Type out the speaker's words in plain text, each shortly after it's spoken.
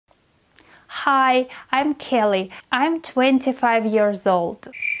Hi, I'm Kelly. I'm 25 years old.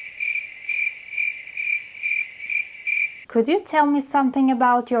 Could you tell me something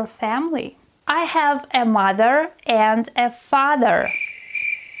about your family? I have a mother and a father.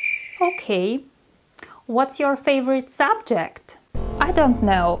 Okay. What's your favorite subject? I don't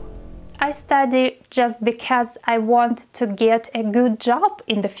know. I study just because I want to get a good job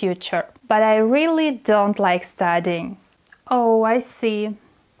in the future, but I really don't like studying. Oh, I see.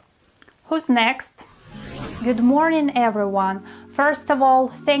 Who's next? Good morning, everyone. First of all,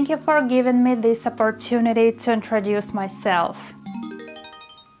 thank you for giving me this opportunity to introduce myself.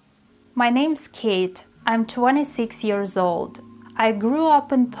 My name's Kate. I'm 26 years old. I grew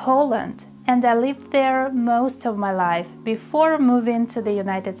up in Poland and I lived there most of my life before moving to the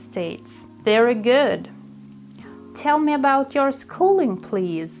United States. Very good. Tell me about your schooling,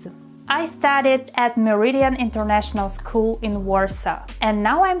 please. I studied at Meridian International School in Warsaw, and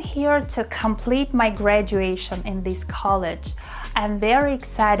now I'm here to complete my graduation in this college. I'm very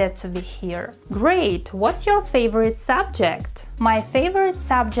excited to be here. Great! What's your favorite subject? My favorite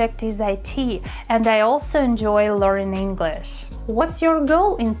subject is IT, and I also enjoy learning English. What's your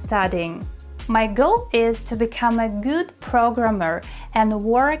goal in studying? My goal is to become a good programmer and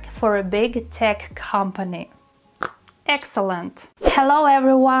work for a big tech company. Excellent! Hello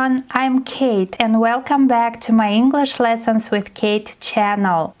everyone, I'm Kate and welcome back to my English Lessons with Kate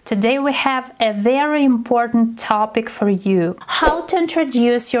channel. Today we have a very important topic for you: how to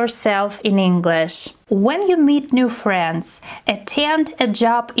introduce yourself in English. When you meet new friends, attend a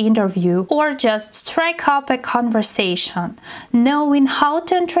job interview, or just strike up a conversation, knowing how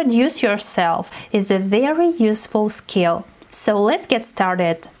to introduce yourself is a very useful skill. So let's get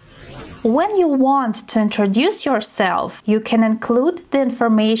started. When you want to introduce yourself, you can include the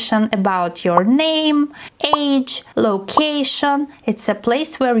information about your name, age, location, it's a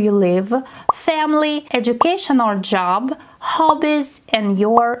place where you live, family, education or job, hobbies, and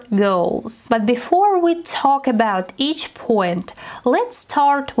your goals. But before we talk about each point, let's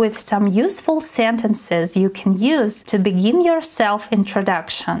start with some useful sentences you can use to begin your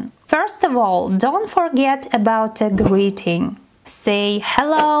self-introduction. First of all, don't forget about a greeting. Say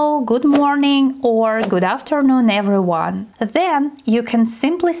hello, good morning, or good afternoon, everyone. Then you can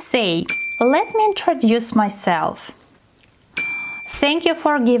simply say, let me introduce myself. Thank you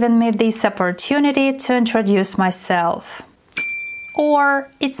for giving me this opportunity to introduce myself.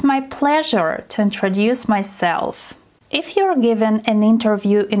 Or, it's my pleasure to introduce myself. If you're given an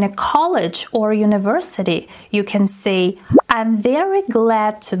interview in a college or university, you can say, I'm very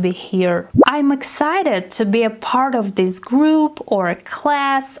glad to be here. I'm excited to be a part of this group or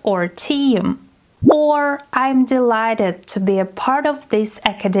class or team. Or, I'm delighted to be a part of this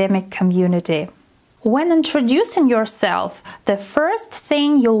academic community. When introducing yourself, the first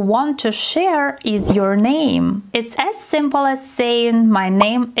thing you'll want to share is your name. It's as simple as saying, my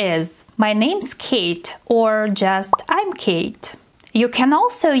name is. My name's Kate, or just, I'm Kate. You can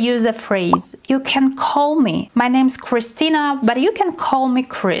also use a phrase, you can call me. My name's Christina, but you can call me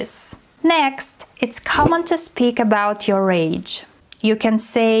Chris. Next, it's common to speak about your age. You can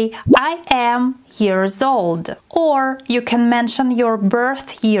say, I am years old. Or you can mention your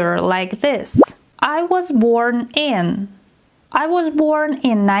birth year like this. I was born in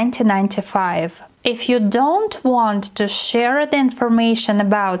 1995. If you don't want to share the information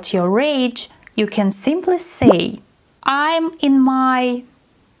about your age, you can simply say, I'm in my,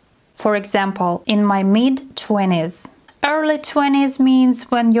 for example, in my mid-20s. Early 20s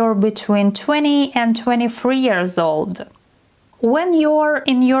means when you're between 20 and 23 years old. When you're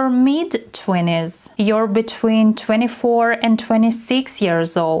in your mid-20s, you're between 24 and 26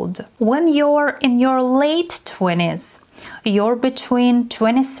 years old. When you're in your late 20s, you're between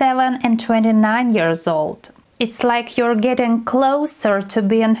 27 and 29 years old. It's like you're getting closer to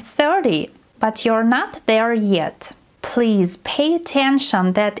being 30, but you're not there yet. Please pay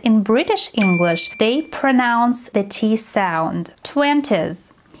attention that in British English, they pronounce the T sound,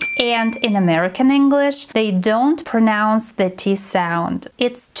 20s. And in American English, they don't pronounce the T sound.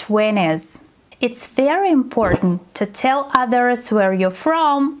 It's 20s. It's very important to tell others where you're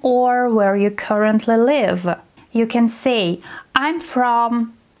from or where you currently live. You can say, I'm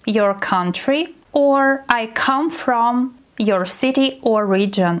from your country, or I come from your city or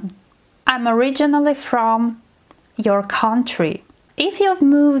region. I'm originally from your country. If you've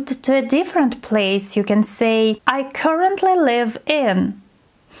moved to a different place, you can say, I currently live in.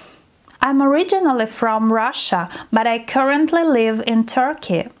 I'm originally from Russia, but I currently live in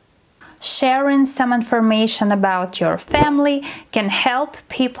Turkey. Sharing some information about your family can help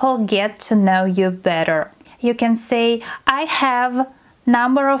people get to know you better. You can say, I have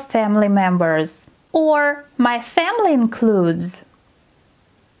number of family members, or my family includes.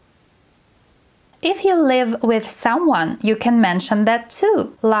 If you live with someone, you can mention that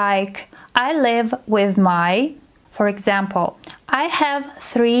too, like I live with my, for example, I have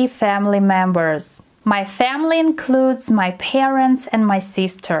 3 family members. My family includes my parents and my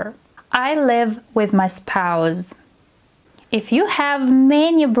sister. I live with my spouse. If you have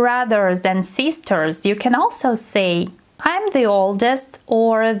many brothers and sisters, you can also say, I'm the oldest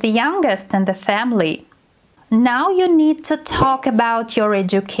or the youngest in the family. Now you need to talk about your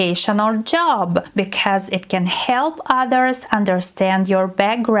education or job because it can help others understand your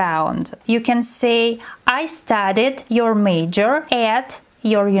background. You can say, I studied your major at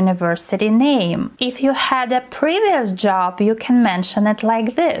your university name. If you had a previous job, you can mention it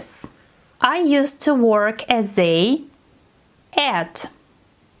like this. I used to work as a at.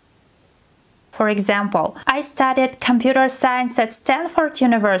 For example, I studied computer science at Stanford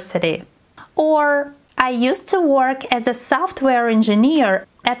University. Or I used to work as a software engineer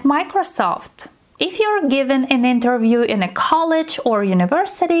at Microsoft. If you're given an interview in a college or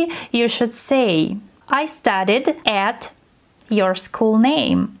university, you should say, I studied at your school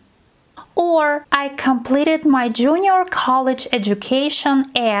name. Or I completed my junior college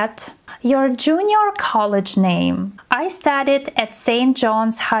education at your junior college name. I studied at St.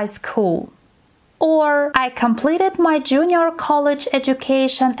 John's High School. Or I completed my junior college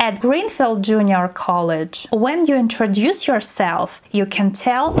education at Greenfield Junior College. When you introduce yourself, you can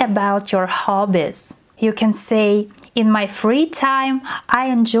tell about your hobbies. You can say, in my free time, I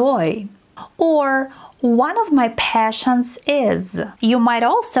enjoy. Or one of my passions is. You might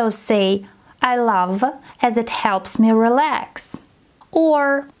also say, I love as it helps me relax.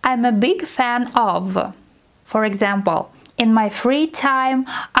 Or I'm a big fan of. For example, in my free time,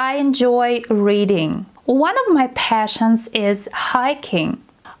 I enjoy reading. One of my passions is hiking.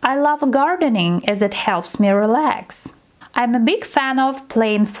 I love gardening as it helps me relax. I'm a big fan of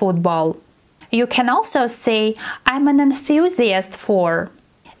playing football. You can also say, I'm an enthusiast for.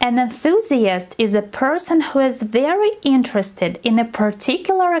 An enthusiast is a person who is very interested in a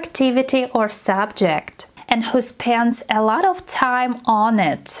particular activity or subject and who spends a lot of time on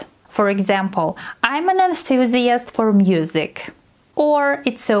it. For example, I'm an enthusiast for music. Or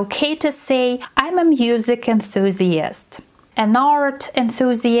it's okay to say, I'm a music enthusiast, an art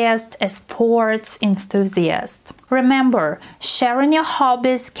enthusiast, a sports enthusiast. Remember, sharing your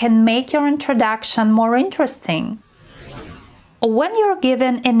hobbies can make your introduction more interesting. When you're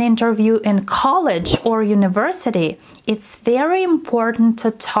given an interview in college or university, it's very important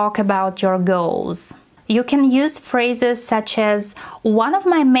to talk about your goals. You can use phrases such as, one of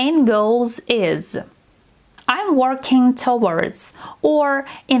my main goals is, I'm working towards, or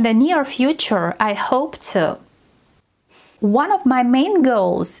in the near future, I hope to. One of my main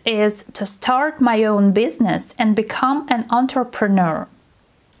goals is to start my own business and become an entrepreneur.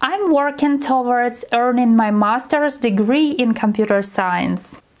 I'm working towards earning my master's degree in computer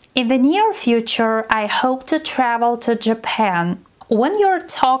science. In the near future, I hope to travel to Japan. When you're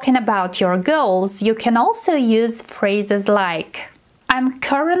talking about your goals, you can also use phrases like, I'm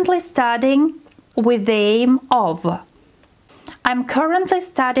currently studying with the aim of. I'm currently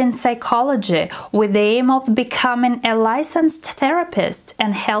studying psychology with the aim of becoming a licensed therapist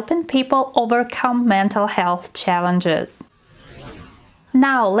and helping people overcome mental health challenges.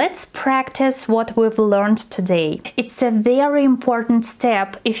 Now let's practice what we've learned today. It's a very important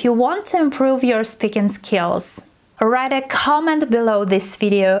step if you want to improve your speaking skills. Write a comment below this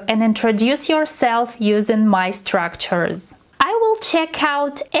video and introduce yourself using my structures. I will check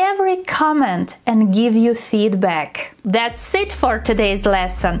out every comment and give you feedback. That's it for today's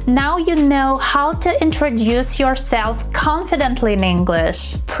lesson. Now you know how to introduce yourself confidently in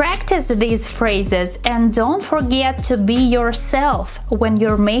English. Practice these phrases and don't forget to be yourself when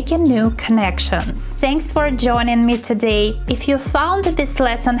you're making new connections. Thanks for joining me today. If you found this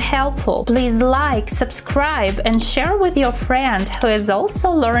lesson helpful, please like, subscribe, and share with your friend who is also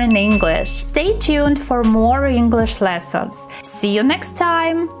learning English. Stay tuned for more English lessons. See you next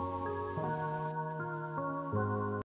time!